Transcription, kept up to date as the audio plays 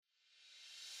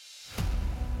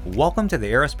Welcome to the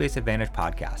Aerospace Advantage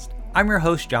Podcast. I'm your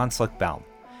host, John Slickbaum.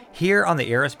 Here on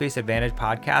the Aerospace Advantage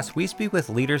Podcast, we speak with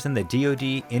leaders in the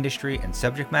DoD, industry, and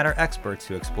subject matter experts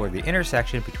to explore the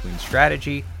intersection between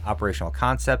strategy, operational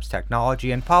concepts,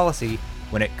 technology, and policy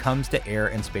when it comes to air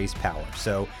and space power.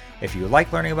 So if you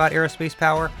like learning about aerospace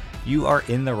power, you are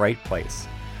in the right place.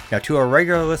 Now, to our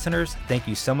regular listeners, thank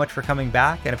you so much for coming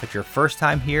back, and if it's your first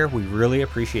time here, we really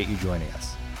appreciate you joining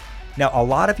us. Now, a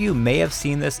lot of you may have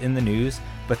seen this in the news,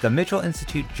 but the Mitchell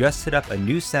Institute just set up a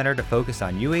new center to focus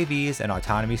on UAVs and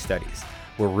autonomy studies.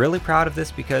 We're really proud of this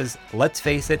because, let's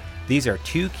face it, these are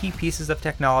two key pieces of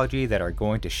technology that are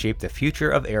going to shape the future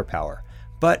of air power,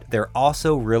 but they're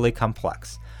also really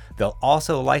complex. They'll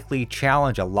also likely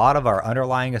challenge a lot of our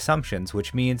underlying assumptions,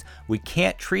 which means we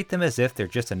can't treat them as if they're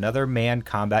just another manned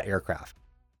combat aircraft.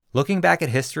 Looking back at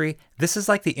history, this is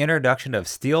like the introduction of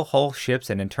steel hull ships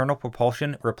and internal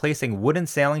propulsion replacing wooden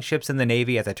sailing ships in the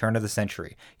Navy at the turn of the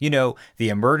century. You know, the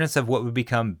emergence of what would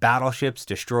become battleships,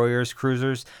 destroyers,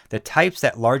 cruisers, the types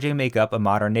that largely make up a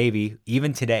modern Navy,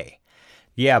 even today.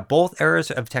 Yeah, both eras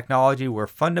of technology were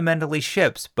fundamentally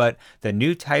ships, but the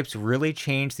new types really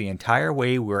changed the entire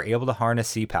way we were able to harness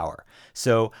sea power.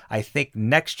 So I think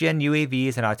next-gen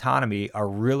UAVs and autonomy are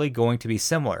really going to be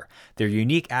similar. Their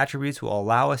unique attributes will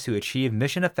allow us to achieve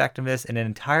mission effectiveness in an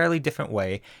entirely different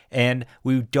way, and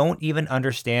we don't even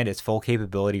understand its full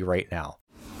capability right now.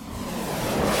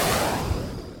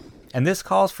 And this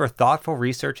calls for thoughtful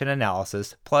research and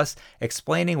analysis, plus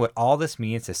explaining what all this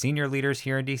means to senior leaders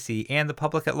here in DC and the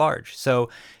public at large. So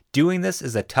doing this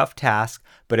is a tough task,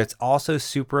 but it's also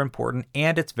super important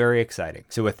and it's very exciting.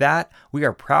 So with that, we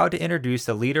are proud to introduce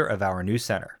the leader of our new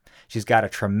center. She's got a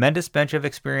tremendous bench of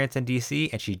experience in DC,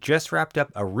 and she just wrapped up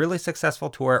a really successful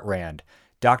tour at RAND,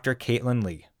 Dr. Caitlin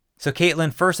Lee. So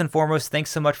Caitlin, first and foremost,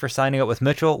 thanks so much for signing up with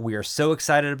Mitchell. We are so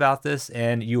excited about this,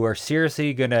 and you are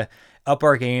seriously going to up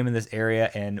our game in this area,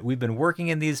 and we've been working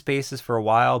in these spaces for a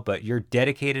while, but your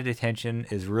dedicated attention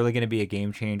is really going to be a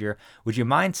game changer. Would you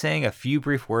mind saying a few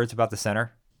brief words about the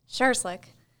center? Sure, Slick.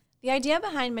 The idea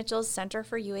behind Mitchell's Center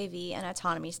for UAV and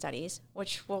Autonomy Studies,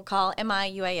 which we'll call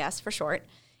MIUAS for short,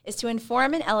 is to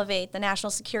inform and elevate the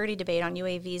national security debate on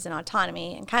UAVs and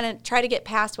autonomy and kind of try to get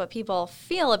past what people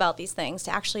feel about these things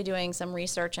to actually doing some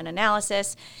research and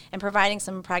analysis and providing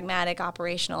some pragmatic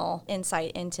operational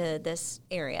insight into this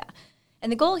area.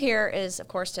 And the goal here is, of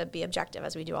course, to be objective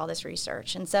as we do all this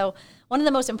research. And so one of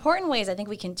the most important ways I think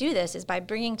we can do this is by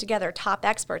bringing together top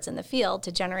experts in the field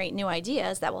to generate new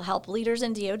ideas that will help leaders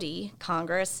in DoD,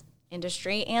 Congress,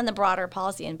 industry, and the broader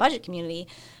policy and budget community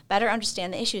better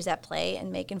understand the issues at play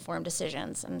and make informed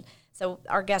decisions. And so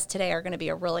our guests today are going to be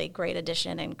a really great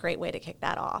addition and great way to kick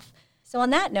that off. So on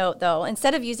that note, though,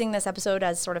 instead of using this episode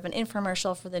as sort of an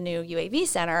infomercial for the new UAV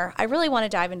Center, I really want to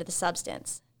dive into the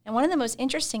substance. And one of the most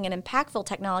interesting and impactful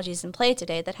technologies in play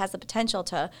today that has the potential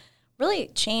to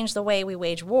really change the way we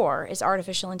wage war is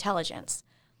artificial intelligence.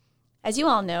 As you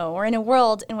all know, we're in a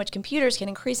world in which computers can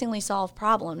increasingly solve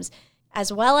problems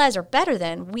as well as or better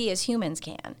than we as humans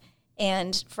can.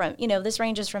 And this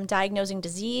ranges from diagnosing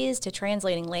disease to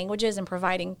translating languages and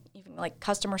providing even like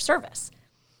customer service.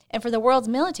 And for the world's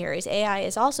militaries, AI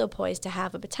is also poised to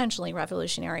have a potentially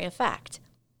revolutionary effect.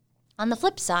 On the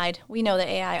flip side, we know that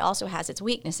AI also has its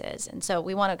weaknesses, and so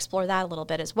we want to explore that a little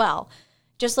bit as well.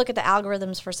 Just look at the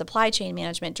algorithms for supply chain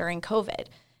management during COVID.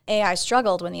 AI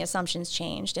struggled when the assumptions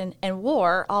changed, and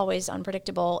war, always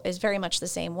unpredictable, is very much the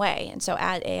same way. And so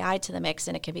add AI to the mix,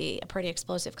 and it can be a pretty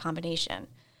explosive combination.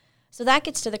 So that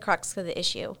gets to the crux of the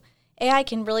issue. AI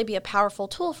can really be a powerful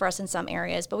tool for us in some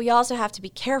areas, but we also have to be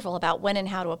careful about when and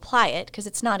how to apply it because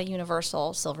it's not a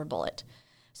universal silver bullet.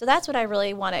 So that's what I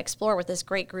really want to explore with this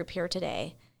great group here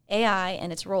today, AI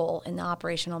and its role in the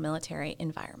operational military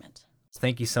environment.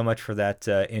 Thank you so much for that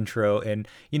intro. And,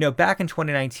 back in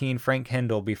 2019, Frank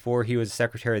Kendall, before he was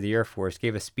Secretary of the Air Force,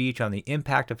 gave a speech on the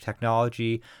impact of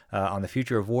technology on the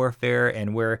future of warfare,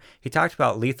 and where he talked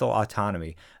about lethal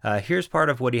autonomy. Here's part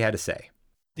of what he had to say.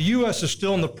 The U.S. is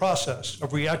still in the process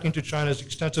of reacting to China's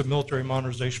extensive military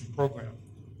modernization program.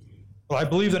 But I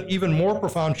believe that even more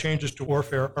profound changes to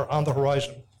warfare are on the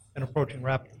horizon and approaching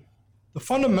rapidly. The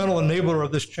fundamental enabler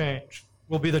of this change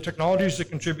will be the technologies that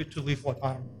contribute to lethal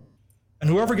autonomy. And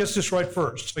whoever gets this right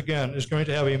first, again, is going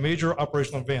to have a major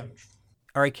operational advantage.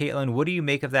 All right, Caitlin, what do you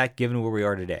make of that given where we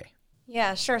are today?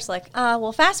 Yeah, sure, Slick.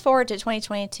 Well, fast forward to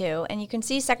 2022, and you can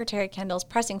see Secretary Kendall's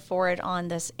pressing forward on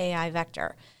this AI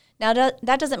vector. Now,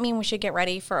 that doesn't mean we should get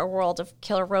ready for a world of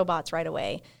killer robots right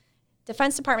away.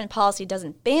 Defense Department policy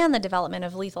doesn't ban the development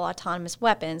of lethal autonomous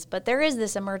weapons, but there is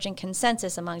this emerging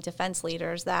consensus among defense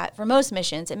leaders that for most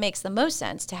missions, it makes the most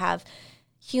sense to have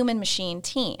human-machine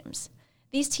teams.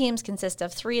 These teams consist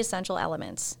of three essential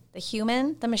elements: the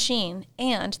human, the machine,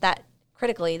 and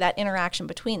critically, that interaction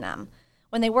between them.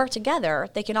 When they work together,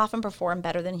 they can often perform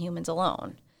better than humans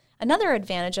alone. Another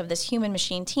advantage of this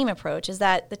human-machine team approach is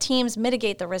that the teams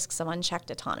mitigate the risks of unchecked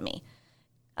autonomy.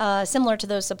 Similar to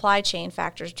those supply chain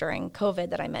factors during COVID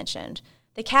that I mentioned,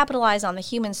 they capitalize on the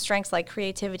human strengths like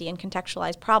creativity and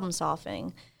contextualized problem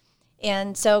solving.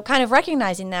 And so kind of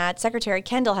recognizing that, Secretary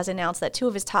Kendall has announced that two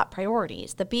of his top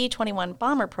priorities, the B-21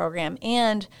 bomber program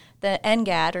and the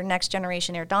NGAD, or Next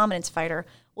Generation Air Dominance Fighter,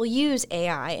 will use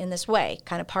AI in this way,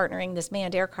 kind of partnering this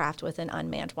manned aircraft with an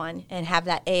unmanned one and have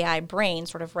that AI brain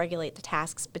sort of regulate the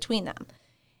tasks between them.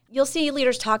 You'll see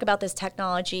leaders talk about this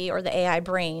technology or the AI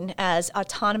brain as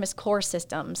autonomous core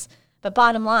systems, but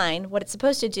bottom line, what it's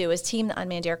supposed to do is team the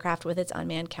unmanned aircraft with its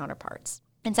unmanned counterparts.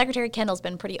 And Secretary Kendall's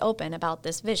been pretty open about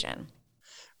this vision.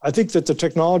 I think that the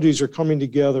technologies are coming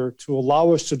together to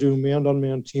allow us to do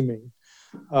manned-unmanned teaming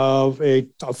of a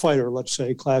fighter, let's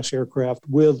say, class aircraft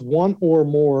with one or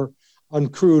more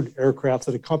uncrewed aircraft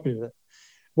that accompany it.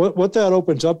 What that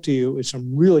opens up to you is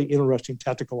some really interesting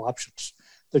tactical options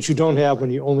that you don't have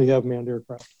when you only have manned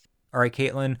aircraft. All right,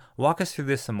 Caitlin, walk us through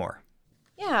this some more.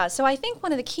 Yeah, so I think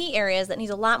one of the key areas that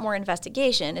needs a lot more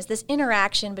investigation is this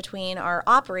interaction between our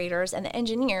operators and the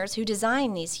engineers who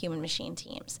design these human-machine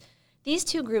teams. These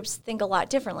two groups think a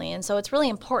lot differently, and so it's really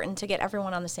important to get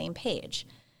everyone on the same page.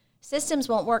 Systems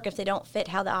won't work if they don't fit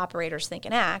how the operators think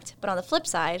and act, but on the flip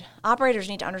side, operators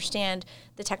need to understand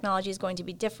the technology is going to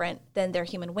be different than their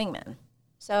human wingman.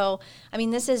 So,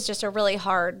 this is just a really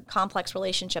hard, complex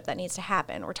relationship that needs to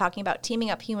happen. We're talking about teaming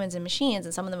up humans and machines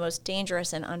in some of the most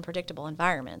dangerous and unpredictable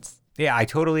environments. Yeah, I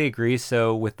totally agree.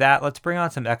 So with that, let's bring on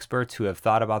some experts who have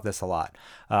thought about this a lot.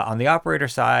 On the operator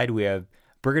side, we have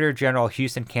Brigadier General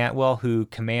Houston Cantwell, who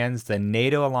commands the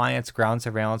NATO Alliance Ground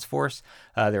Surveillance Force.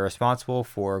 They're responsible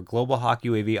for Global Hawk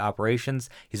UAV operations.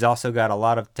 He's also got a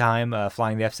lot of time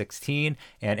flying the F-16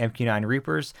 and MQ-9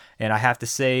 Reapers. And I have to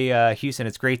say, Houston,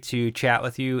 it's great to chat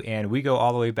with you. And we go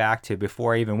all the way back to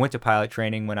before I even went to pilot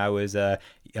training when I was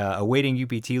awaiting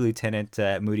UPT lieutenant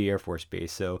at Moody Air Force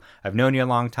Base. So I've known you a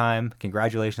long time.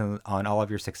 Congratulations on all of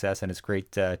your success, and it's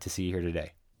great to see you here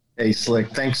today. Hey, Slick,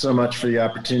 thanks so much for the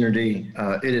opportunity.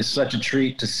 It is such a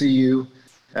treat to see you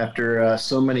after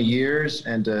so many years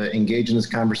and engage in this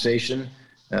conversation,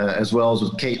 as well as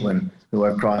with Caitlin, who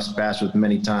I've crossed paths with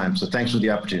many times. So thanks for the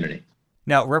opportunity.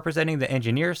 Now, representing the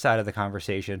engineer side of the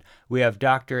conversation, we have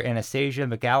Dr. Anastasia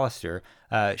McAllister.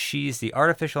 She's the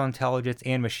Artificial Intelligence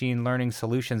and Machine Learning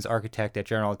Solutions Architect at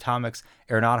General Atomics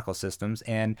Aeronautical Systems.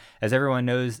 And as everyone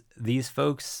knows, these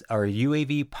folks are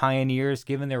UAV pioneers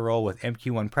given their role with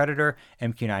MQ-1 Predator,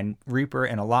 MQ-9 Reaper,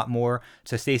 and a lot more.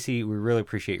 So, Stacy, we really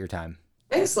appreciate your time.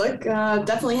 Thanks, Slick.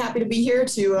 Definitely happy to be here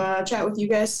to chat with you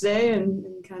guys today and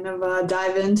kind of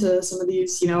dive into some of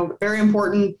these, very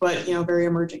important but, very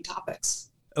emerging topics.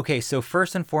 Okay, so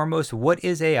first and foremost, what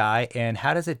is AI and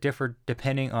how does it differ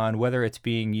depending on whether it's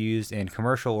being used in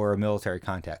commercial or a military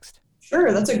context?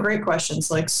 Sure, that's a great question,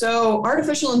 Slick. So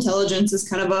artificial intelligence is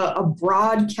kind of a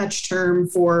broad catch term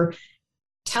for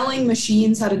telling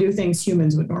machines how to do things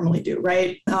humans would normally do,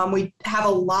 right? We have a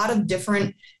lot of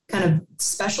different kind of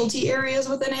specialty areas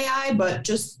within AI, but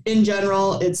just in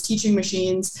general, it's teaching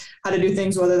machines how to do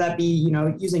things, whether that be,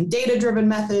 using data-driven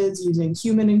methods, using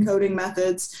human encoding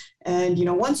methods. And,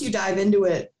 once you dive into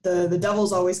it, the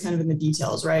devil's always kind of in the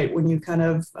details, right? When you kind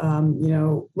of,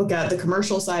 look at the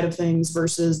commercial side of things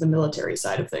versus the military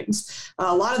side of things.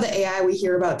 A lot of the AI we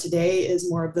hear about today is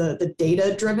more of the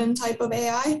data-driven type of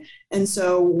AI. And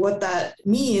so what that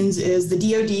means is the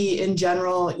DoD in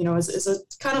general, is a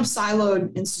kind of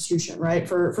siloed institution, right?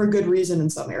 For good reason in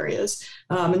some areas.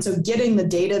 And so getting the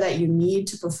data that you need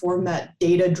to perform that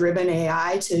data-driven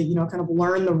AI to, kind of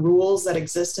learn the rules that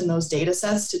exist in those data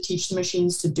sets to teach the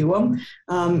machines to do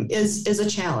them is a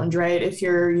challenge, right? If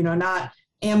you're, not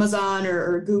Amazon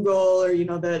or Google or,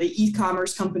 the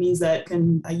e-commerce companies that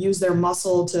can use their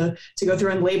muscle to go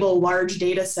through and label large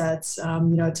data sets,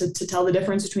 to tell the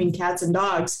difference between cats and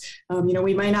dogs.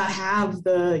 We might not have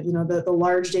the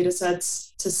large data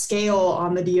sets to scale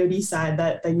on the DoD side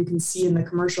that you can see in the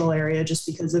commercial area just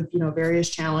because of, various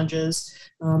challenges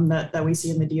that we see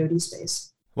in the DoD space.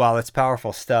 Wow, that's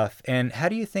powerful stuff. And how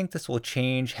do you think this will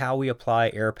change how we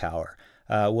apply air power?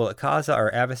 Will it cause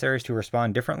our adversaries to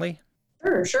respond differently?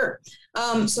 Sure.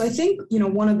 So I think,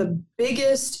 one of the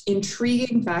biggest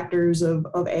intriguing factors of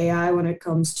AI when it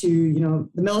comes to,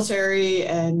 the military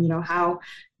and, how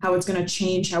how it's going to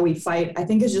change how we fight, I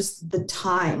think is just the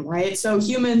time, right? So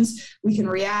humans, we can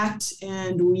react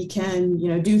and we can,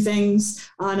 do things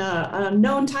on a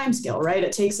known time scale, right?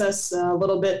 It takes us a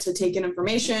little bit to take in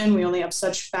information. We only have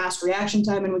such fast reaction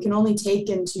time, and we can only take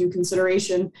into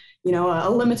consideration, a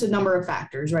limited number of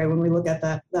factors, right? When we look at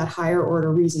that higher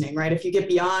order reasoning, right? If you get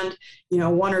beyond,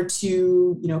 one or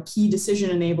two, key decision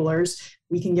enablers,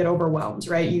 we can get overwhelmed,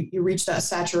 right? You reach that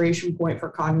saturation point for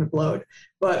cognitive load.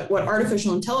 But what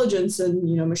artificial intelligence and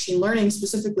machine learning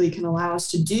specifically can allow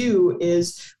us to do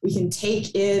is we can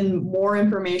take in more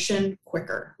information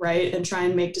quicker, right? And try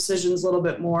and make decisions a little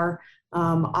bit more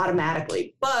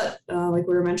automatically. But like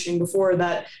we were mentioning before,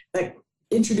 that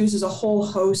introduces a whole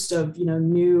host of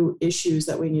new issues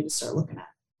that we need to start looking at.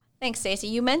 Thanks, Stacey.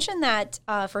 You mentioned that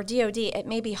for DoD, it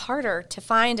may be harder to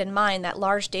find and mine that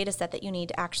large data set that you need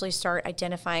to actually start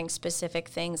identifying specific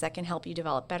things that can help you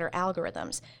develop better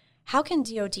algorithms. How can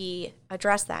DoD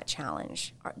address that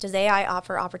challenge? Does AI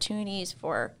offer opportunities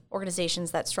for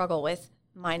organizations that struggle with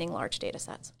mining large data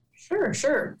sets? Sure.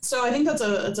 So I think that's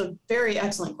a very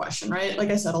excellent question, right?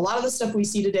 Like I said, a lot of the stuff we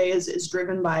see today is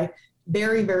driven by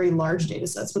very, very large data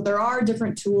sets, but there are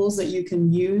different tools that you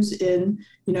can use in,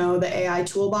 the AI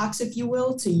toolbox, if you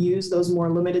will, to use those more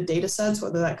limited data sets,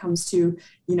 whether that comes to,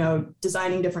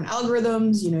 designing different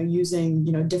algorithms, using,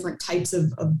 different types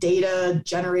of data,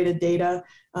 generated data.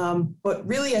 But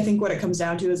really, I think what it comes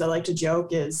down to is I like to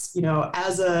joke is,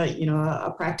 as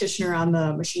a practitioner on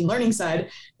the machine learning side,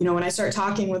 when I start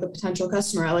talking with a potential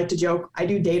customer, I like to joke, I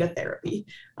do data therapy.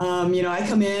 I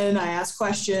come in, I ask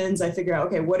questions, I figure out,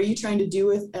 okay, what are you trying to do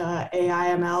with AI,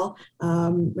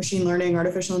 ML, machine learning,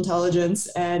 artificial intelligence,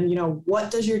 and, what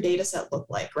does your data set look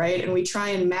like, right? And we try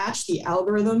and match the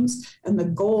algorithms and the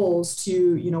goals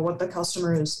to, what the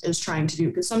customer is trying to do.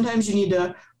 Because sometimes you need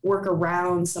to work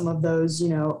around some of those,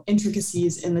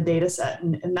 intricacies in the data set.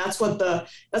 And that's why the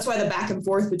back and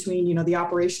forth between, the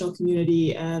operational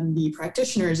community and the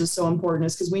practitioners is so important,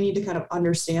 is because we need to kind of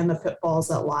understand the pitfalls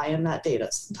that lie in that data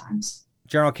sometimes.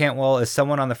 General Cantwell, as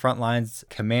someone on the front lines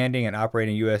commanding and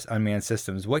operating U.S. unmanned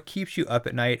systems, what keeps you up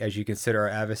at night as you consider our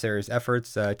adversaries'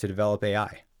 efforts to develop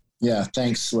AI? Yeah,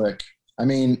 thanks, Slick. I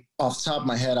mean, off the top of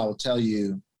my head, I will tell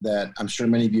you that I'm sure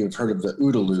many of you have heard of the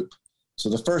OODA loop. So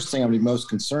the first thing I'd be most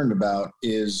concerned about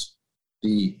is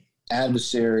the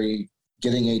adversary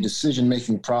getting a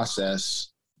decision-making process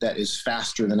that is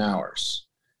faster than ours,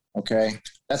 okay?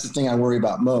 That's the thing I worry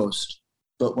about most.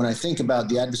 But when I think about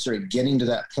the adversary getting to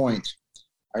that point,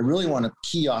 I really want to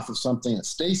key off of something that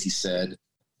Stacey said,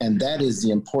 and that is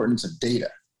the importance of data.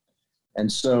 And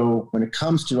so when it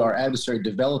comes to our adversary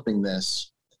developing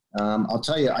this, I'll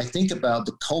tell you, I think about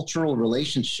the cultural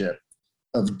relationship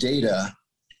of data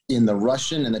in the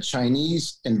Russian and the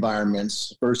Chinese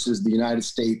environments versus the United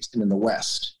States and in the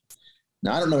West.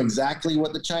 Now, I don't know exactly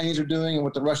what the Chinese are doing and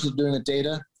what the Russians are doing with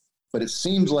data, but it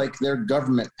seems like their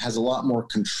government has a lot more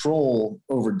control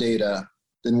over data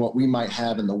than what we might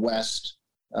have in the West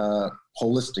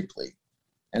holistically.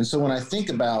 And so when I think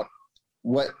about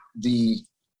what the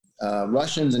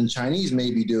Russians and Chinese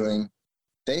may be doing,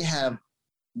 they have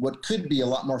what could be a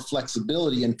lot more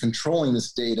flexibility in controlling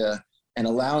this data and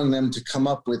allowing them to come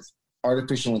up with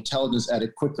artificial intelligence at a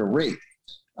quicker rate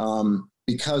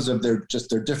because of their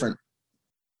different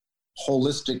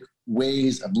holistic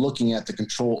ways of looking at the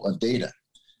control of data.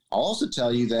 I'll also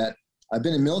tell you that I've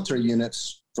been in military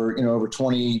units for over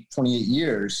 28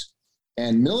 years,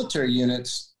 and military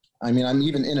units, I mean, I'm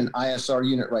even in an ISR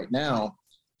unit right now.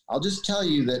 I'll just tell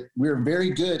you that we're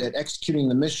very good at executing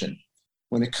the mission.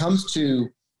 When it comes to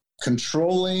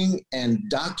controlling and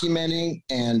documenting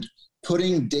and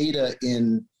putting data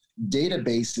in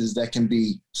databases that can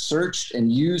be searched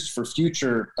and used for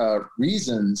future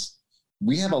reasons,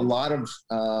 we have a lot of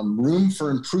room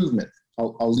for improvement.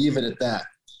 I'll leave it at that.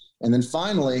 And then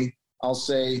finally, I'll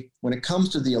say when it comes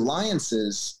to the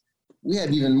alliances, we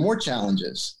have even more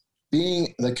challenges.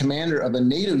 Being the commander of a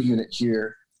NATO unit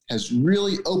here has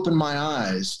really opened my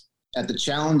eyes at the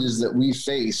challenges that we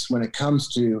face when it comes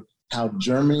to how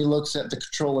Germany looks at the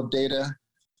control of data,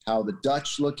 how the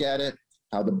Dutch look at it,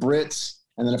 how the Brits,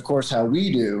 and then of course how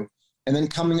we do, and then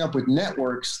coming up with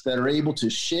networks that are able to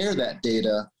share that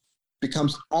data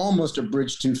becomes almost a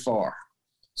bridge too far.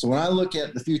 So when I look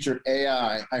at the future of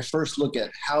AI, I first look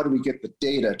at how do we get the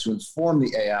data to inform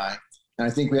the AI, and I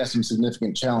think we have some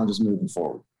significant challenges moving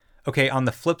forward. Okay, on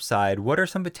the flip side, what are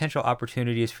some potential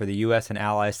opportunities for the U.S. and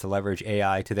allies to leverage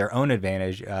AI to their own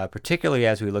advantage, particularly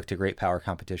as we look to great power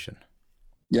competition?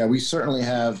 Yeah, we certainly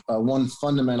have one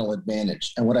fundamental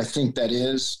advantage. And what I think that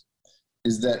is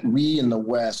that we in the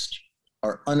West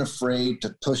are unafraid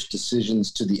to push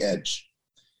decisions to the edge.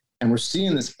 And we're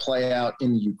seeing this play out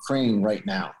in Ukraine right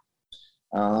now.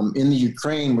 In the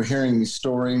Ukraine, we're hearing these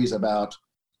stories about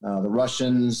the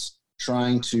Russians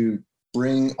trying to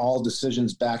bring all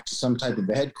decisions back to some type of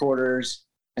a headquarters,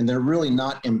 and they're really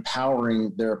not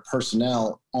empowering their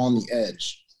personnel on the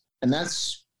edge. And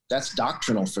that's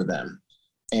doctrinal for them.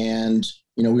 And,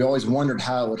 we always wondered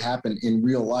how it would happen in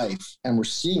real life. And we're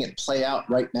seeing it play out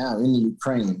right now in the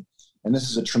Ukraine. And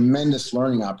this is a tremendous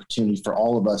learning opportunity for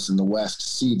all of us in the West to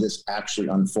see this actually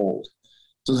unfold.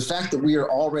 So the fact that we are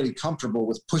already comfortable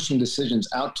with pushing decisions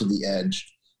out to the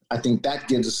edge, I think that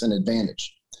gives us an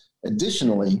advantage.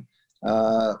 Additionally,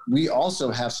 we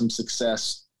also have some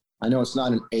success. I know it's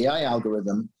not an AI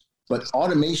algorithm, but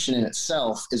automation in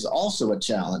itself is also a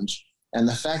challenge. And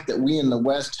the fact that we in the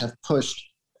West have pushed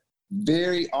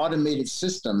very automated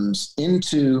systems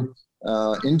into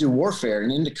warfare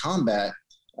and into combat,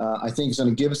 I think is going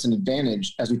to give us an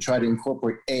advantage as we try to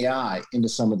incorporate AI into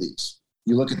some of these.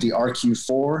 You look at the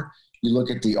RQ-4, you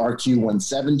look at the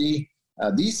RQ-170,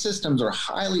 these systems are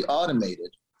highly automated.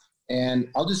 And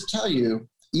I'll just tell you,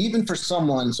 even for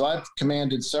someone, so I've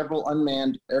commanded several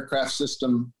unmanned aircraft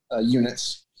system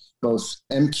units, both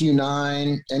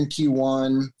MQ-9,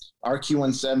 MQ-1,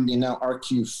 RQ-170, and now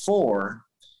RQ-4.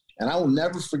 And I will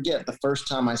never forget the first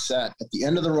time I sat at the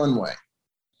end of the runway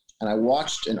and I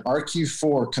watched an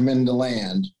RQ-4 come into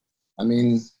land. I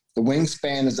mean, the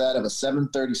wingspan is that of a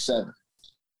 737.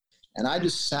 And I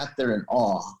just sat there in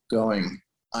awe going,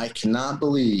 I cannot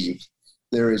believe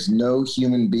there is no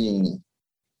human being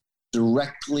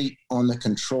directly on the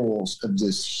controls of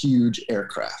this huge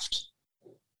aircraft,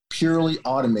 purely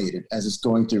automated as it's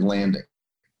going through landing.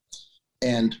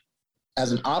 And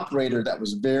as an operator, that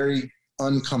was very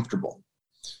uncomfortable.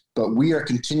 But we are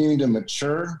continuing to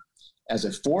mature as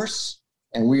a force,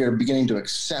 and we are beginning to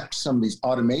accept some of these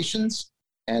automations,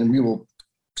 and we will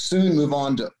soon move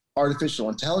on to artificial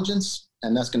intelligence,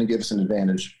 and that's going to give us an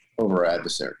advantage over our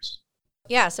adversaries.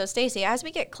 Yeah, so Stacy, as we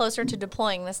get closer to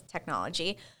deploying this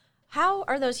technology, how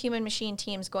are those human-machine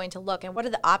teams going to look, and what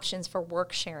are the options for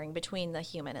work sharing between the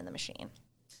human and the machine?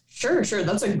 Sure.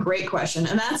 That's a great question.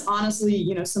 And that's honestly,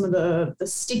 some of the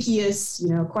stickiest,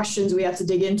 questions we have to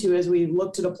dig into as we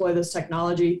look to deploy this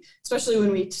technology, especially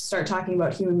when we start talking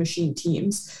about human machine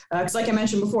teams. Because like I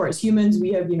mentioned before, as humans,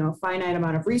 we have, a finite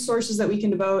amount of resources that we can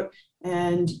devote.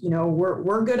 And,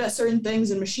 we're good at certain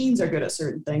things and machines are good at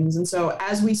certain things. And so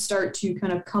as we start to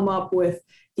kind of come up with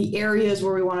the areas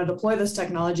where we want to deploy this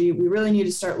technology, we really need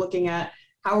to start looking at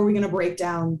how are we going to break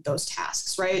down those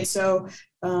tasks, right? So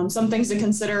some things to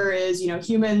consider is,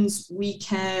 humans, we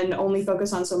can only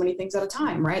focus on so many things at a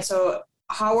time, right? So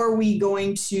how are we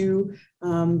going to,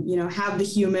 have the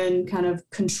human kind of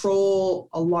control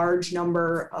a large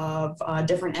number of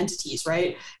different entities,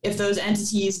 right? If those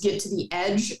entities get to the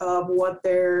edge of what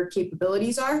their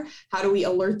capabilities are, how do we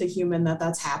alert the human that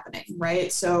that's happening,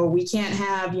 right? So we can't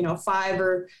have, 5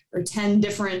 or 10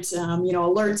 different,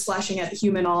 alerts flashing at the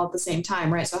human all at the same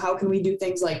time, right? So how can we do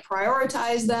things like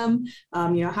prioritize them?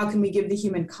 How can we give the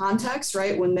human context,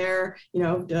 right? When they're,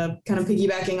 kind of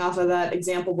piggybacking off of that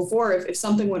example before, if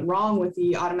something went wrong with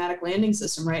the automatic landing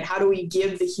system, right? How do we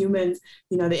give the human,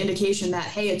 the indication that,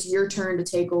 hey, it's your turn to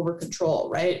take over control,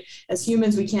 right? As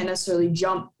humans, we can't necessarily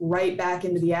jump right back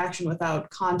into the action without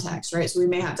context, right? So we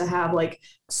may have to have like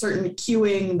certain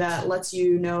queuing that lets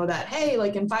you know that, hey,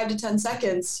 like in 5 to 10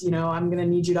 seconds, I'm going to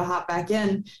need you to hop back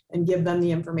in and give them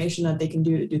the information that they can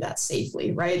do to do that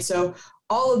safely, right? So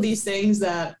all of these things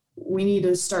that we need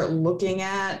to start looking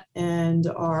at and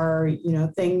are,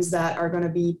 things that are going to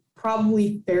be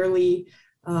probably fairly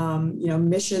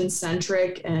mission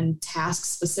centric and task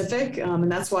specific.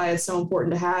 And that's why it's so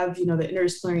important to have, the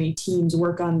interdisciplinary teams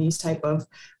work on these type of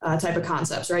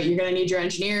concepts, right? You're going to need your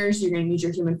engineers, you're going to need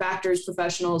your human factors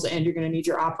professionals, and you're going to need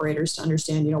your operators to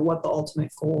understand, what the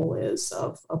ultimate goal is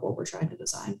of what we're trying to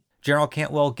design. General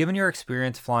Cantwell, given your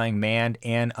experience flying manned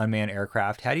and unmanned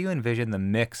aircraft, how do you envision the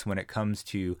mix when it comes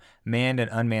to manned and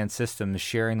unmanned systems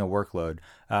sharing the workload?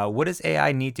 What does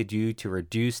AI need to do to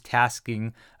reduce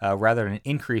tasking rather than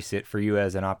increase it for you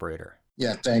as an operator?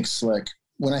 Yeah, thanks, Slick.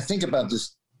 When I think about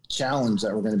this challenge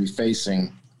that we're going to be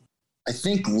facing, I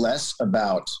think less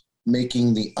about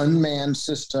making the unmanned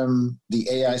system, the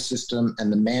AI system,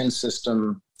 and the manned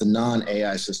system, the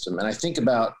non-AI system. And I think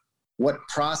about what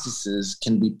processes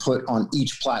can be put on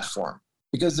each platform.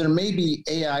 Because there may be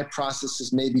AI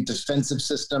processes, maybe defensive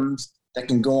systems that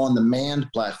can go on the manned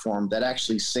platform that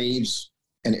actually saves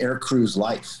an air crew's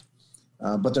life.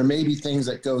 But there may be things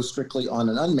that go strictly on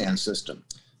an unmanned system.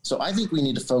 So I think we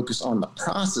need to focus on the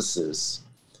processes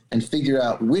and figure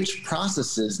out which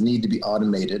processes need to be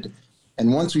automated.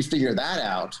 And once we figure that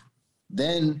out,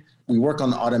 Then we work on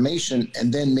the automation,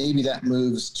 and then maybe that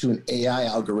moves to an AI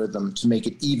algorithm to make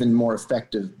it even more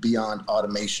effective beyond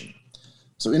automation.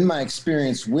 So in my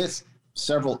experience with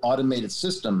several automated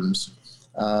systems,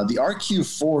 the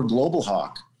RQ4 Global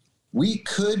Hawk, we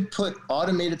could put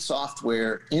automated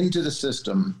software into the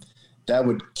system that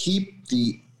would keep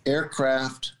the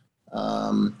aircraft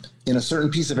in a certain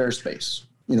piece of airspace,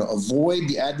 avoid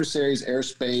the adversary's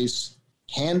airspace,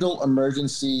 handle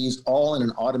emergencies, all in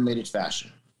an automated fashion.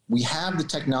 We have the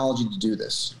technology to do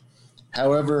this.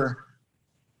 However,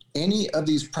 any of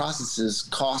these processes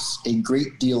costs a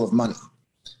great deal of money,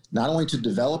 not only to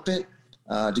develop it,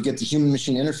 to get the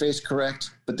human-machine interface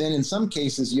correct, but then in some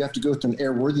cases, you have to go through an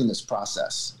airworthiness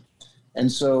process.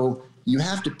 And so you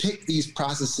have to pick these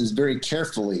processes very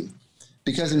carefully,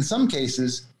 because in some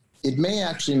cases, it may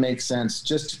actually make sense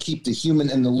just to keep the human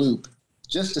in the loop,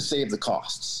 just to save the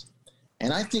costs.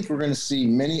 And I think we're going to see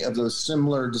many of those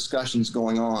similar discussions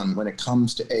going on when it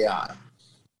comes to AI.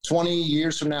 20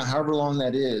 years from now, however long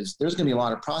that is, there's going to be a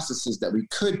lot of processes that we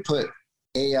could put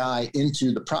AI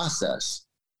into the process,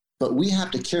 but we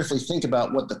have to carefully think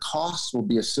about what the costs will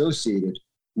be associated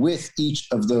with each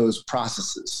of those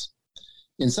processes.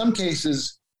 In some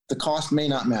cases, the cost may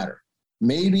not matter.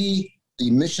 Maybe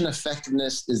the mission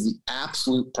effectiveness is the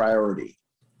absolute priority,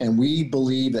 and we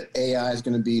believe that AI is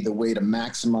going to be the way to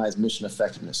maximize mission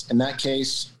effectiveness. In that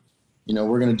case,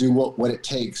 we're going to do what it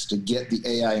takes to get the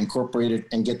AI incorporated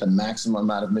and get the maximum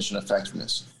amount of mission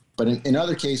effectiveness. But in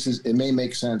other cases, it may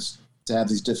make sense to have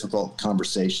these difficult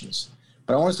conversations.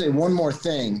 But I want to say one more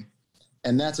thing,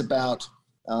 and that's about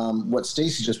what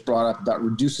Stacy just brought up about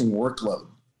reducing workload,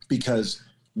 because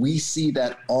we see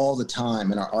that all the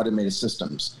time in our automated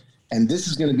systems. And this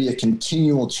is going to be a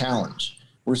continual challenge.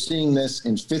 We're seeing this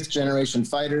in 5th generation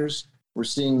fighters. We're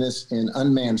seeing this in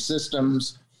unmanned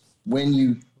systems. When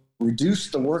you reduce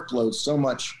the workload so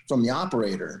much from the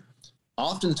operator,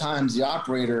 oftentimes the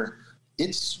operator,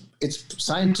 it's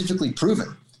scientifically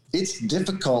proven. It's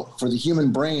difficult for the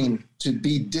human brain to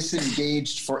be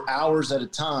disengaged for hours at a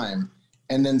time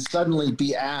and then suddenly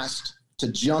be asked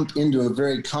to jump into a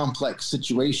very complex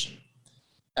situation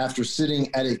after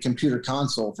sitting at a computer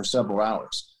console for several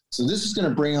hours. So this is going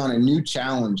to bring on a new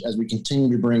challenge as we continue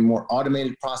to bring more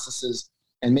automated processes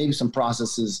and maybe some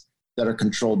processes that are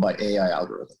controlled by AI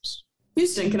algorithms.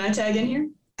 Houston, can I tag in here?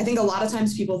 I think a lot of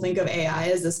times people think of AI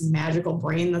as this magical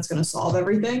brain that's going to solve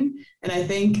everything. And I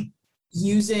think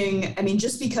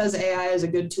just because AI is a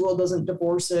good tool doesn't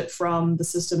divorce it from the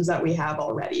systems that we have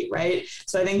already, right?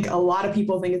 So I think a lot of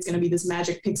people think it's going to be this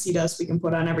magic pixie dust we can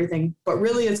put on everything, but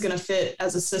really it's going to fit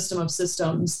as a system of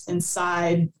systems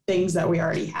inside things that we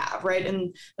already have, right?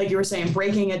 And like you were saying,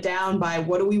 breaking it down by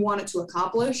what do we want it to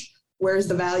accomplish? Where's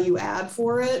the value add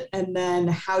for it? And then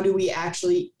how do we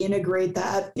actually integrate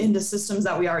that into systems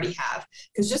that we already have?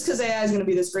 Because just because AI is going to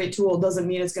be this great tool doesn't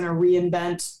mean it's going to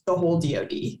reinvent the whole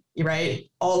DoD, right?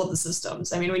 All of the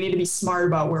systems. We need to be smart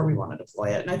about where we want to deploy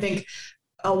it. And I think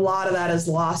a lot of that is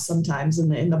lost sometimes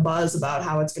in the buzz about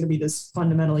how it's going to be this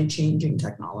fundamentally changing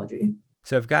technology.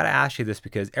 So I've got to ask you this,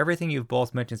 because everything you've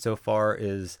both mentioned so far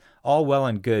is all well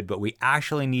and good, but we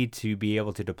actually need to be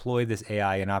able to deploy this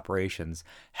AI in operations.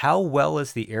 How well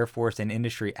is the Air Force and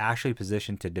industry actually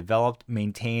positioned to develop,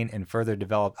 maintain, and further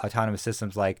develop autonomous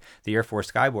systems like the Air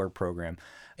Force Skyborg program?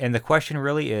 And the question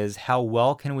really is, how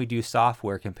well can we do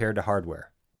software compared to hardware?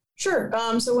 Sure.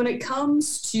 So when it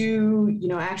comes to,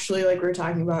 actually, like we were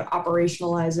talking about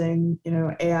operationalizing,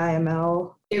 AI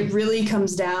ML, it really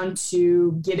comes down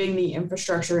to getting the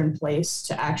infrastructure in place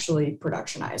to actually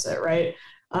productionize it, right?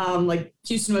 Like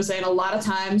Houston was saying, a lot of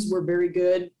times we're very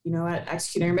good, at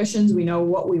executing our missions. We know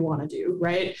what we want to do,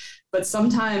 right? But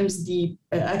sometimes I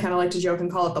kind of like to joke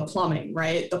and call it the plumbing,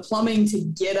 right? The plumbing to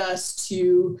get us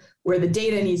to where the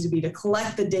data needs to be, to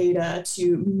collect the data,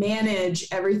 to manage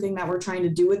everything that we're trying to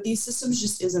do with these systems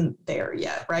just isn't there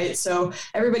yet, right? So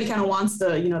everybody kind of wants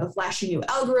the flashy new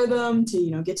algorithm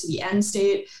to, get to the end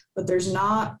state, but there's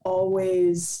not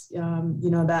always,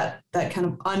 that kind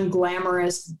of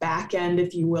unglamorous back end,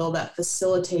 if you will, that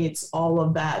facilitates all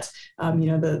of that,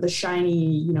 the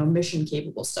shiny, mission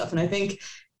capable stuff. And I think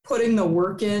putting the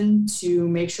work in to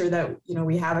make sure that,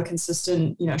 we have a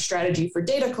consistent, strategy for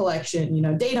data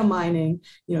collection, data mining,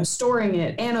 storing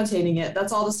it, annotating it.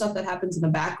 That's all the stuff that happens in the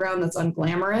background that's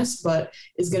unglamorous, but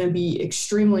is going to be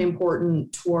extremely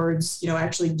important towards,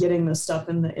 actually getting this stuff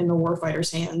in the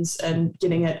warfighter's hands and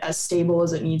getting it as stable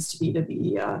as it needs to be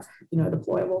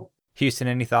deployable. Houston,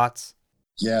 any thoughts?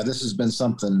 Yeah, this has been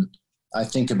something I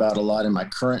think about a lot in my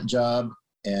current job,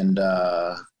 and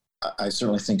I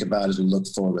certainly think about as we look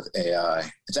forward with AI.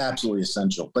 It's absolutely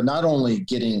essential, but not only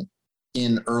getting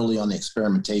in early on the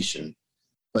experimentation,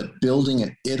 but building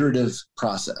an iterative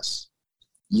process.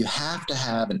 You have to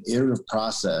have an iterative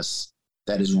process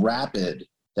that is rapid,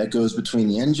 that goes between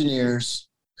the engineers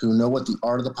who know what the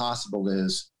art of the possible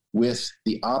is with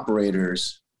the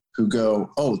operators who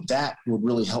go, oh, that would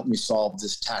really help me solve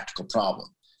this tactical problem.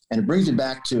 And it brings me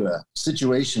back to a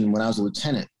situation when I was a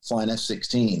lieutenant flying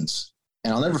F-16s.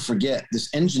 And I'll never forget,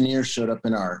 this engineer showed up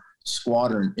in our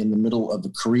squadron in the middle of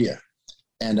Korea.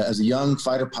 And as a young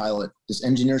fighter pilot, this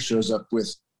engineer shows up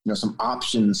with some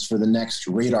options for the next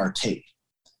radar tape.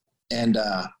 And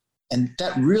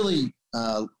that really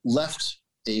left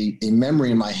a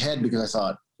memory in my head, because I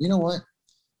thought, you know what?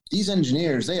 These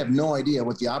engineers, they have no idea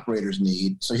what the operators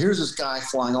need. So here's this guy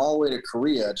flying all the way to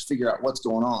Korea to figure out what's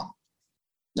going on.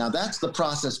 Now, that's the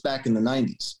process back in the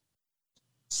 90s.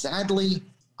 Sadly,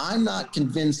 I'm not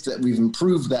convinced that we've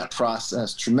improved that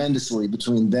process tremendously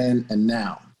between then and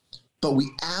now. But we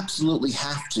absolutely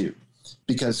have to,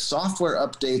 because software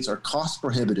updates are cost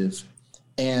prohibitive,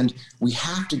 and we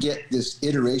have to get this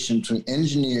iteration between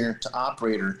engineer to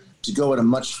operator to go at a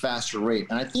much faster rate.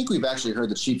 And I think we've actually heard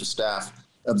the Chief of Staff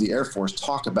of the Air Force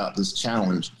talk about this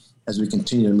challenge as we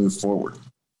continue to move forward.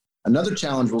 Another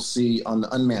challenge we'll see on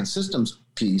the unmanned systems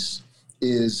piece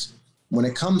is when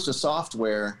it comes to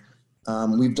software,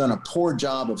 we've done a poor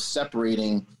job of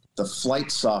separating the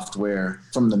flight software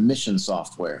from the mission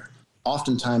software.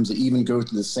 Oftentimes, they even go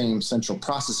to the same central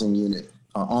processing unit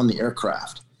on the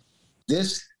aircraft.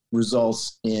 This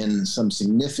results in some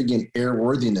significant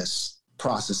airworthiness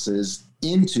processes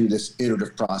into this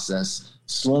iterative process,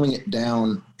 slowing it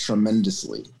down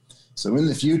tremendously. So in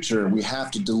the future, we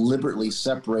have to deliberately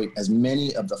separate as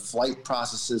many of the flight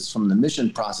processes from the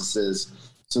mission processes,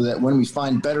 so that when we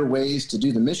find better ways to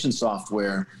do the mission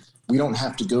software, we don't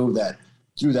have to go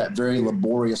through that very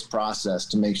laborious process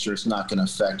to make sure it's not going to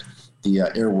affect the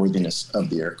airworthiness of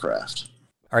the aircraft.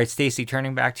 All right, Stacy,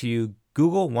 turning back to you,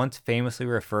 Google once famously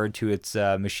referred to its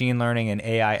machine learning and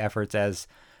AI efforts as,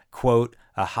 quote,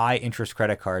 a high interest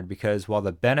credit card, because while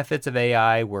the benefits of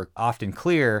AI were often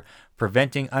clear,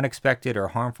 preventing unexpected or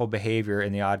harmful behavior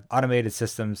in the automated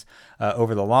systems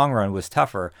over the long run was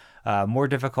tougher, more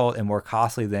difficult, and more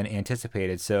costly than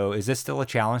anticipated. So is this still a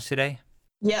challenge today?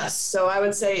 Yes. So I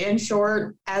would say, in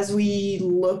short, as we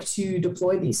look to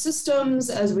deploy these systems,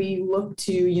 as we look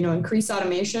to, increase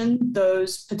automation,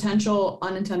 those potential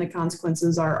unintended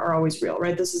consequences are always real,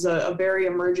 right? This is a very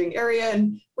emerging area,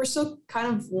 and we're still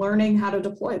kind of learning how to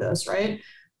deploy this, right?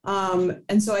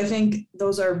 And so I think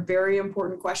those are very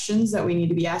important questions that we need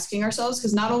to be asking ourselves,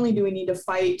 because not only do we need to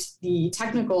fight the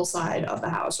technical side of the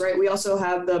house, right? We also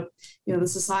have the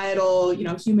societal,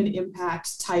 human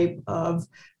impact type of,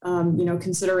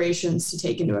 considerations to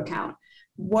take into account.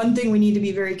 One thing we need to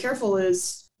be very careful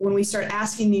is when we start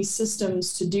asking these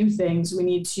systems to do things, we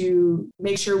need to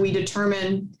make sure we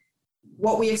determine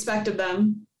what we expect of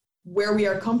them, where we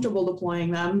are comfortable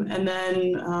deploying them, and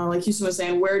then, like Houston was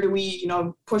saying, where do we,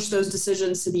 push those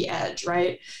decisions to the edge,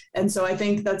 right? And so I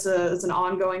think that's an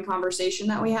ongoing conversation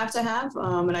that we have to have.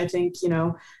 And I think,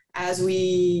 as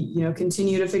we,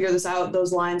 continue to figure this out,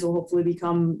 those lines will hopefully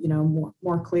become,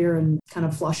 more clear and kind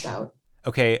of flushed out.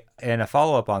 Okay, and a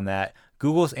follow-up on that,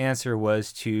 Google's answer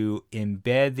was to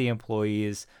embed the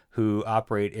employees who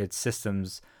operate its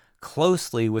systems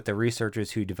closely with the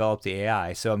researchers who developed the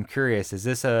AI. So I'm curious, is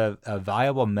this a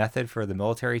viable method for the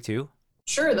military too?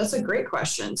 Sure, that's a great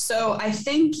question. So I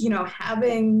think,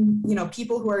 having,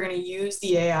 people who are going to use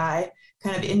the AI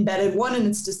kind of embedded, one, in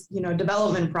its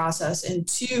development process, and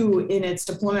two, in its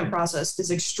deployment process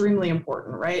is extremely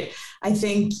important, right? I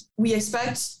think we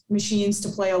expect machines to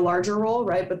play a larger role,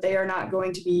 right? But they are not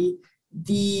going to be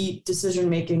the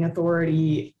decision-making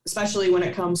authority, especially when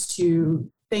it comes to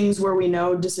things where we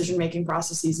know decision-making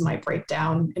processes might break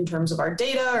down in terms of our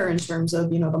data or in terms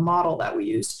of, the model that we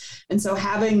used. And so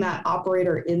having that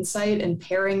operator insight and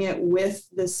pairing it with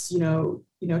this,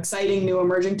 exciting new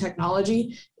emerging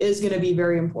technology is going to be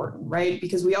very important, right?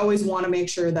 Because we always want to make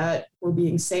sure that we're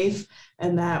being safe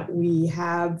and that we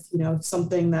have,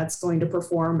 something that's going to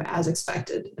perform as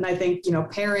expected. And I think,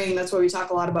 pairing, that's why we talk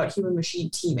a lot about human machine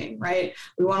teaming, right?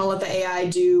 We want to let the AI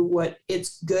do what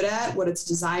it's good at, what it's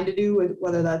designed to do,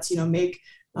 whether that's, make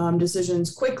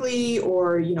decisions quickly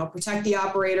or, protect the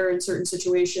operator in certain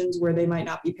situations where they might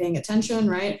not be paying attention,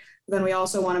 right? Then we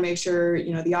also want to make sure,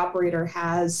 the operator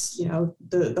has,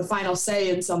 the final say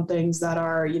in some things that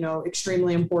are,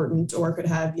 extremely important or could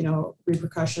have,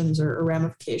 repercussions or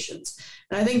ramifications.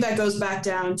 And I think that goes back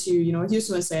down to, what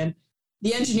Houston was saying,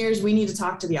 the engineers, we need to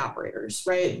talk to the operators,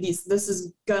 right? This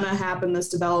is going to happen. This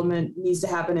development needs to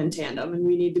happen in tandem, and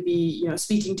we need to be,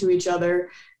 speaking to each other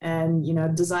and,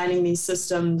 designing these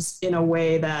systems in a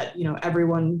way that,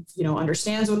 everyone,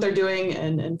 understands what they're doing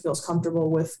and feels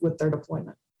comfortable with their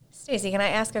deployment. Stacey, can I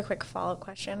ask a quick follow-up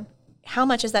question? How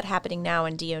much is that happening now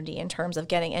in DoD in terms of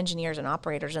getting engineers and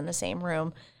operators in the same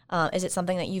room? Is it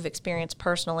something that you've experienced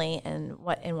personally, and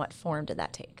in what form did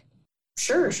that take?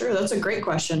 Sure. That's a great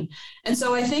question. And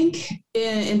so I think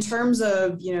in terms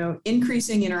of,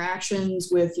 increasing interactions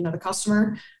with, the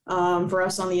customer, for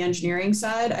us on the engineering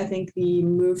side, I think the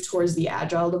move towards the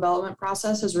agile development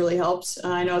process has really helped.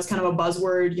 I know it's kind of a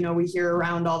buzzword, we hear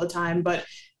around all the time, but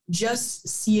just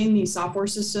seeing these software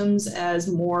systems as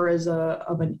more as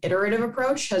of an iterative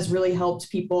approach has really helped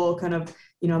people kind of,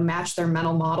 match their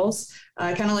mental models.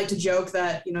 I kind of like to joke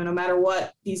that, no matter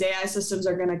what, these AI systems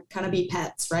are going to kind of be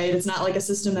pets, right? It's not like a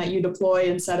system that you deploy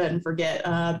and set it and forget.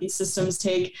 These systems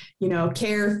take,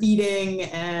 care, feeding,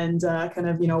 and kind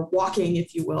of, walking,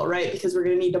 if you will, right? Because we're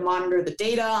going to need to monitor the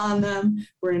data on them.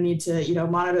 We're going to need to,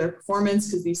 monitor their performance,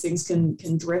 because these things can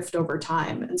drift over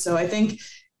time. And so I think,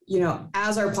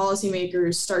 as our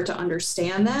policymakers start to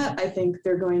understand that, I think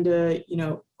they're going to,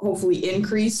 hopefully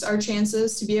increase our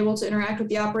chances to be able to interact with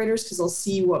the operators, because they'll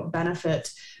see what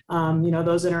benefit,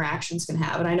 those interactions can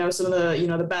have. And I know some of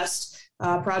the, the best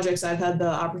projects I've had the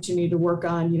opportunity to work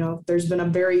on, there's been a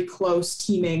very close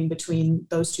teaming between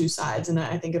those two sides. And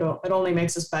I think it only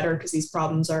makes us better, because these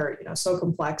problems are, so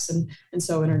complex and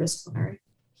so interdisciplinary.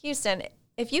 Houston,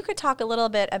 if you could talk a little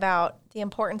bit about the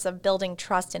importance of building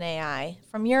trust in AI.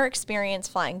 From your experience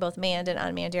flying both manned and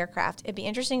unmanned aircraft, it'd be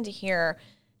interesting to hear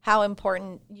how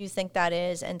important you think that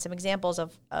is, and some examples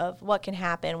of what can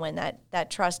happen when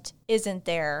that trust isn't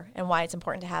there, and why it's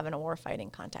important to have in a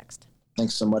warfighting context.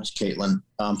 Thanks so much, Caitlin.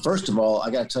 First of all,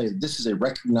 I got to tell you, this is a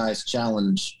recognized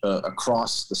challenge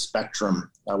across the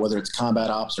spectrum, whether it's combat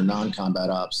ops or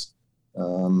non-combat ops.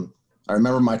 I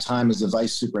remember my time as the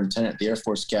vice superintendent at the Air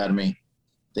Force Academy.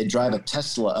 They drive a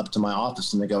Tesla up to my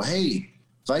office and they go, "Hey,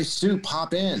 Vice Sup,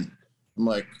 hop in." I'm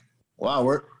like, "Wow,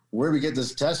 where do we get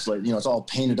this Tesla?" It's all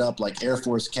painted up like Air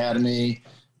Force Academy,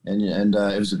 and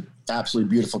it was an absolutely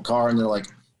beautiful car. And they're like,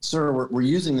 "Sir, we're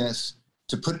using this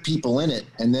to put people in it,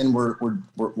 and then we're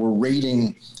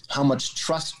rating how much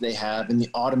trust they have in the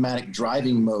automatic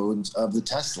driving modes of the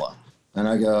Tesla." And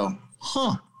I go,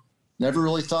 never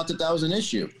really thought that was an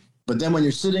issue. But then when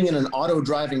you're sitting in an auto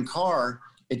driving car,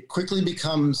 it quickly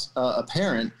becomes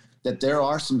apparent that there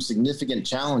are some significant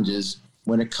challenges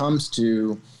when it comes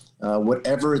to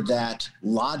whatever that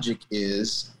logic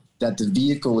is that the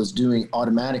vehicle is doing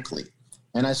automatically.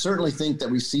 And I certainly think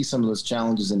that we see some of those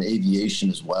challenges in aviation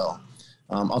as well.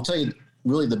 I'll tell you,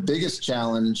 really the biggest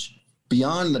challenge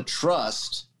beyond the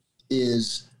trust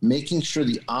is making sure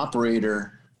the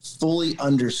operator fully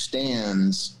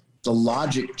understands the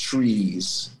logic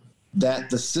trees that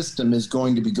the system is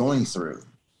going to be going through,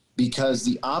 because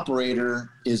the operator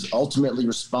is ultimately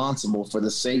responsible for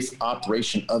the safe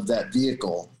operation of that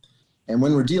vehicle. And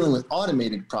when we're dealing with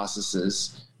automated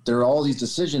processes, there are all these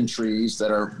decision trees that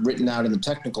are written out in the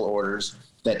technical orders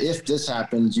that if this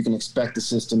happens, you can expect the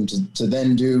system to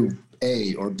then do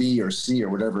A or B or C or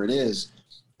whatever it is.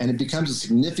 And it becomes a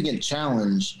significant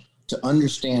challenge to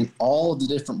understand all of the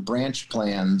different branch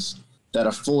plans that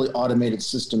a fully automated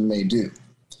system may do.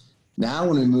 Now,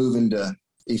 when we move into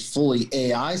a fully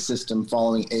AI system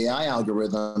following AI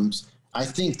algorithms, I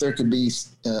think there could be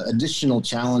additional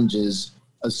challenges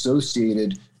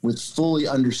associated with fully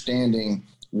understanding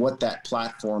what that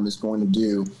platform is going to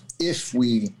do if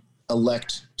we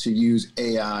elect to use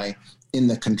AI in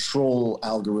the control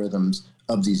algorithms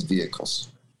of these vehicles.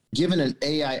 Given an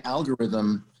AI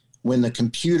algorithm, when the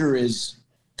computer is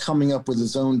coming up with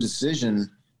its own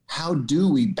decision, how do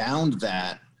we bound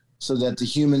that so that the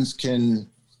humans can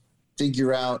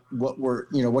figure out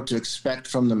what to expect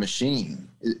from the machine?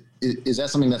 Is that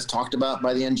something that's talked about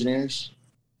by the engineers?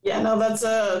 Yeah, no, that's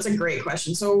a great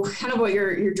question. So kind of what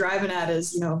you're driving at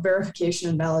is, verification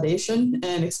and validation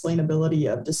and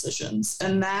explainability of decisions.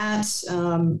 And that,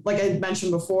 like I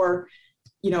mentioned before,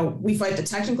 we fight the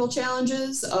technical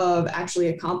challenges of actually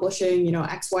accomplishing,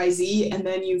 X, Y, Z, and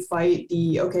then you fight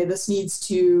this needs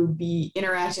to be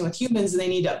interacting with humans, and they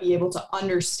need to be able to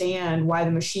understand why the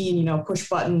machine, push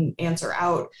button, answer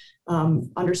out,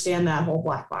 understand that whole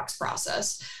black box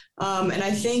process. And I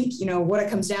think, what it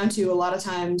comes down to a lot of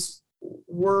times,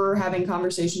 we're having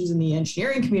conversations in the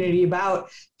engineering community about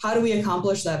how do we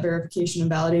accomplish that verification and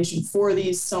validation for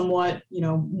these somewhat,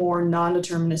 more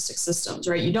non-deterministic systems,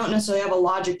 right? You don't necessarily have a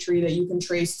logic tree that you can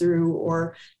trace through,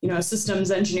 or, a systems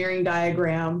engineering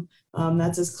diagram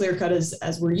that's as clear cut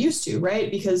as we're used to, right?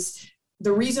 Because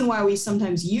the reason why we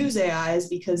sometimes use AI is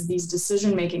because these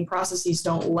decision-making processes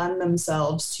don't lend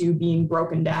themselves to being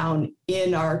broken down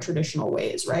in our traditional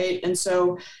ways, right? And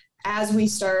so as we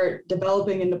start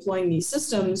developing and deploying these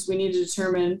systems, we need to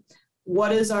determine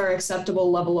what is our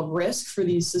acceptable level of risk for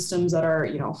these systems that are,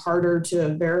 harder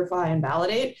to verify and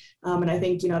validate. And I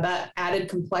think, that added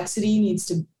complexity needs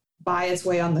to buy its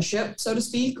way on the ship, so to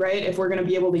speak, right? If we're going to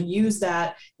be able to use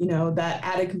that, that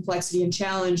added complexity and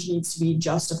challenge needs to be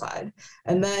justified.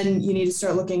 And then you need to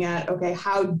start looking at, okay,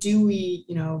 how do we,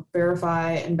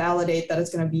 verify and validate that it's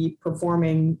going to be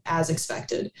performing as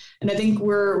expected? And I think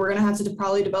we're going to have to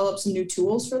probably develop some new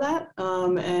tools for that,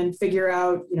 and figure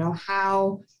out,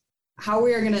 how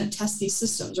we are going to test these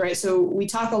systems, right? So we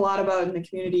talk a lot about in the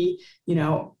community,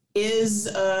 is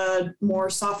a more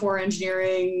software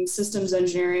engineering, systems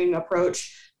engineering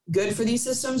approach good for these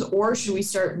systems, or should we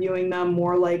start viewing them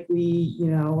more like we,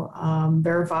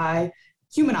 verify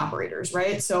human operators,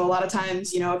 right? So a lot of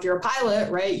times, if you're a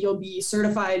pilot, right, you'll be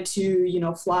certified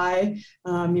to, fly,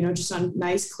 just on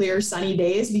nice, clear, sunny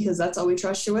days because that's all we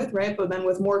trust you with, right? But then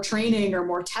with more training or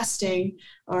more testing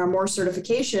or more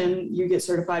certification, you get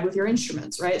certified with your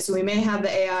instruments, right? So we may have the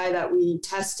AI that we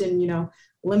test in,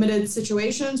 limited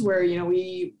situations where,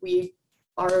 we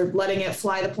are letting it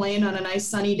fly the plane on a nice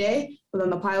sunny day, but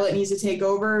then the pilot needs to take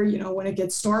over, when it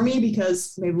gets stormy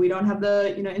because maybe we don't have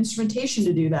the, instrumentation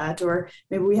to do that, or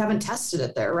maybe we haven't tested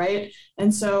it there, right?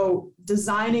 And so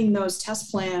designing those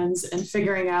test plans and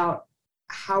figuring out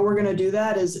how we're going to do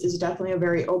that is definitely a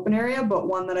very open area, but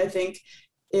one that I think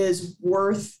is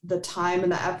worth the time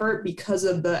and the effort because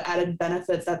of the added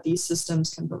benefit that these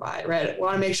systems can provide, right? We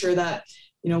want to make sure that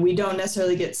we don't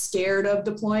necessarily get scared of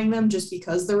deploying them just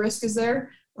because the risk is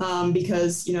there.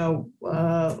 Because,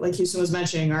 like Houston was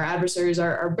mentioning, our adversaries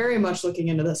are very much looking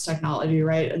into this technology,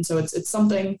 right? And so it's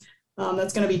something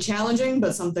that's going to be challenging,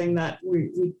 but something that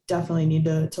we definitely need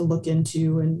to look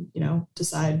into and,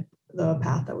 decide the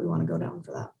path that we want to go down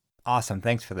for that. Awesome.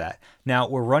 Thanks for that. Now,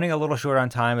 we're running a little short on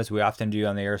time, as we often do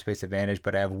on the Aerospace Advantage,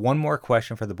 but I have one more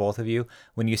question for the both of you.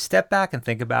 When you step back and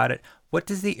think about it, what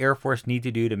does the Air Force need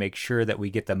to do to make sure that we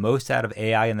get the most out of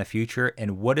AI in the future?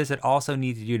 And what does it also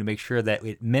need to do to make sure that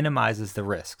it minimizes the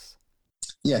risks?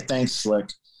 Yeah, thanks,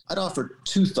 Slick. I'd offer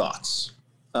two thoughts.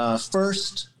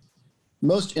 First,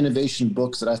 most innovation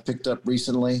books that I've picked up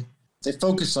recently, they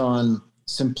focus on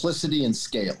simplicity and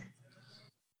scale.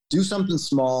 Do something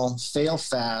small, fail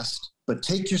fast, but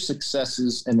take your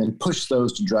successes and then push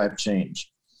those to drive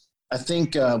change. I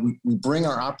think we bring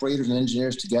our operators and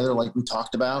engineers together like we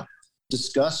talked about,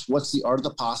 discuss what's the art of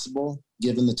the possible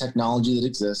given the technology that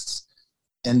exists,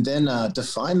 and then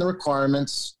define the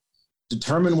requirements,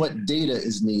 determine what data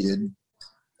is needed,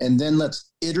 and then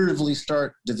let's iteratively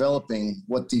start developing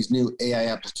what these new AI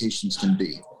applications can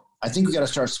be. I think we got to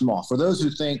start small. For those who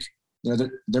think,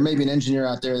 there may be an engineer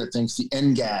out there that thinks the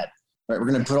NGAD, right? We're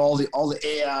going to put all the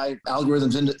AI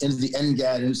algorithms into the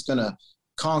NGAD and it's going to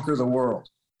conquer the world.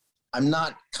 I'm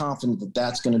not confident that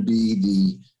that's going to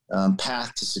be the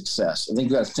path to success. I think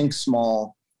we got to think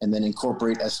small and then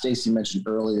incorporate, as Stacy mentioned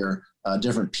earlier,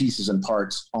 different pieces and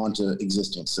parts onto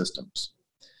existing systems.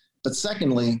 But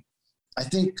secondly, I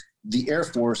think the Air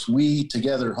Force, we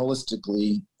together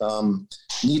holistically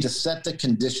need to set the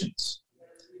conditions.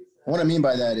 What I mean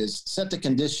by that is set the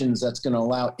conditions that's going to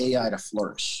allow AI to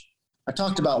flourish. I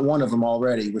talked about one of them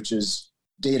already, which is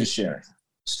data sharing,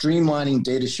 streamlining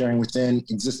data sharing within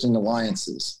existing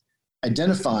alliances,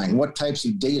 identifying what types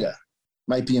of data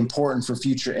might be important for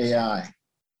future AI,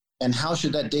 and how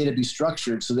should that data be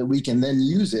structured so that we can then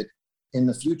use it in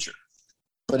the future.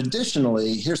 But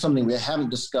additionally, here's something we haven't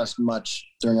discussed much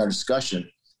during our discussion,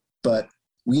 but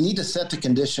we need to set the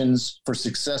conditions for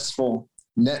successful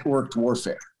networked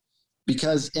warfare.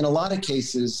 Because in a lot of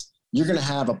cases, you're going to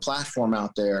have a platform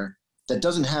out there that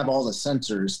doesn't have all the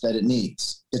sensors that it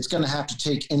needs. It's going to have to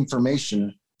take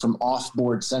information from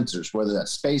off-board sensors, whether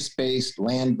that's space-based,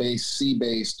 land-based,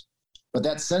 sea-based. But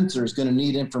that sensor is going to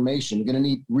need information, going to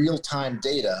need real-time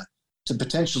data to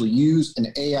potentially use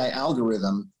an AI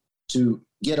algorithm to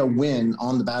get a win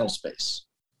on the battle space.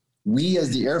 We as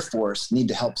the Air Force need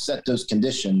to help set those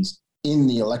conditions in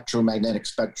the electromagnetic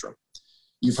spectrum.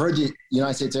 You've heard the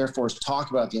United States Air Force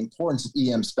talk about the importance of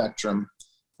EM spectrum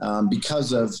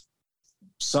because of,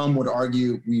 some would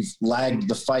argue, we've lagged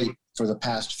the fight for the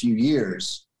past few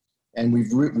years. And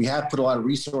we have put a lot of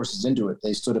resources into it.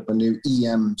 They stood up a new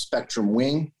EM spectrum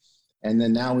wing. And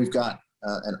then now we've got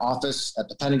an office at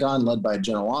the Pentagon led by a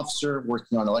general officer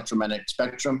working on electromagnetic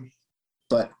spectrum.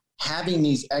 But having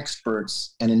these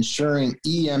experts and ensuring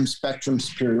EM spectrum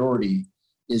superiority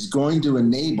is going to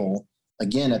enable,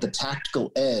 again, at the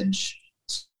tactical edge,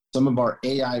 some of our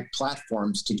AI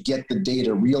platforms to get the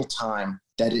data real time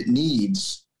that it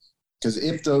needs. Because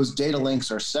if those data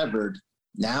links are severed,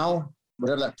 now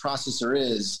whatever that processor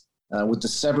is with the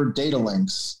severed data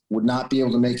links would not be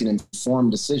able to make an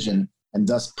informed decision, and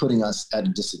thus putting us at a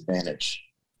disadvantage.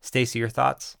 Stacey, your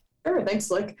thoughts? Sure, thanks,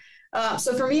 Slick.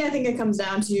 So for me, I think it comes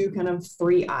down to kind of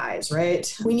 3 I's,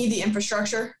 right? We need the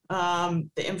infrastructure. The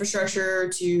infrastructure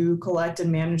to collect and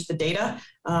manage the data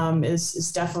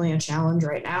is definitely a challenge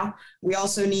right now. We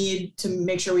also need to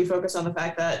make sure we focus on the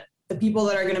fact that the people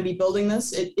that are going to be building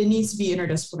this, it needs to be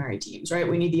interdisciplinary teams, right?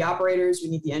 We need the operators, we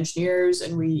need the engineers,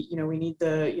 and we need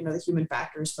the human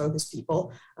factors focused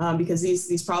people because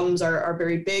these problems are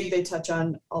very big. They touch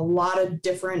on a lot of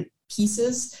different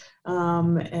pieces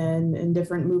and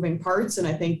different moving parts. And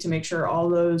I think to make sure all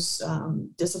those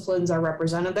disciplines are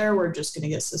represented there, we're just going to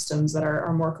get systems that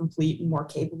are more complete and more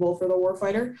capable for the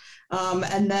warfighter.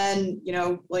 And then,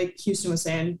 like Houston was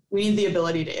saying, we need the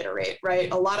ability to iterate,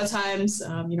 right? A lot of times,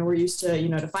 we're used to,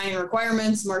 defining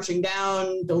requirements, marching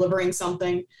down, delivering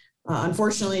something.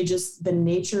 Unfortunately, just the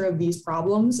nature of these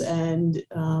problems and,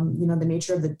 the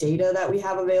nature of the data that we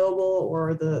have available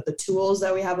or the tools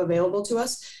that we have available to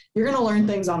us, you're going to learn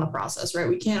things on the process, right?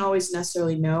 We can't always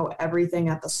necessarily know everything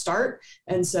at the start.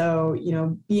 And so,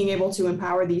 being able to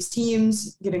empower these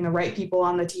teams, getting the right people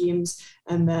on the teams,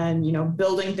 and then,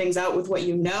 building things out with what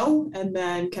and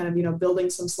then kind of, building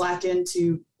some slack in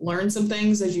to learn some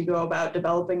things as you go about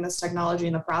developing this technology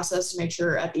in the process to make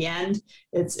sure at the end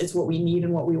it's what we need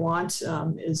and what we want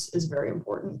is very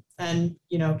important. And,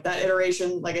 that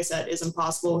iteration, like I said, is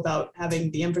impossible without having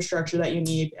the infrastructure that you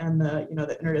need and the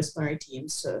interdisciplinary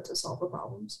teams to solve the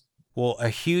problems. Well, a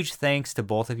huge thanks to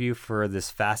both of you for this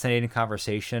fascinating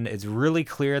conversation. It's really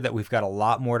clear that we've got a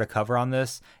lot more to cover on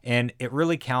this, and it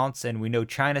really counts. And we know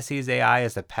China sees AI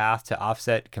as a path to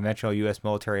offset conventional U.S.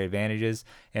 military advantages,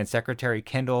 and Secretary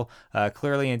Kendall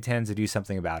clearly intends to do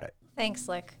something about it. Thanks,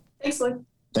 Slick. Thanks, Slick.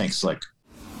 Thanks, Slick.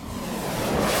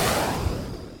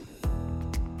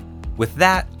 With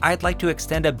that, I'd like to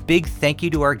extend a big thank you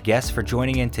to our guests for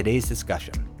joining in today's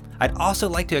discussion. I'd also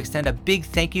like to extend a big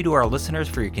thank you to our listeners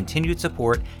for your continued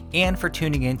support and for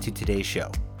tuning in to today's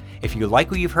show. If you like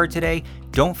what you've heard today,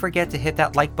 don't forget to hit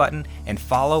that like button and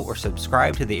follow or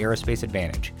subscribe to the Aerospace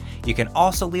Advantage. You can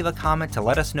also leave a comment to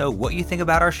let us know what you think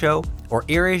about our show or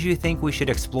areas you think we should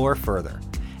explore further.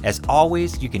 As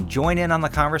always, you can join in on the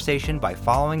conversation by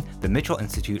following the Mitchell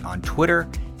Institute on Twitter,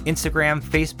 Instagram,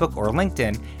 Facebook, or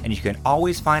LinkedIn, and you can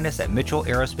always find us at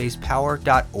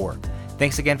mitchellaerospacepower.org.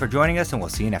 Thanks again for joining us, and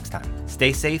we'll see you next time.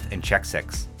 Stay safe and check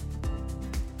 6.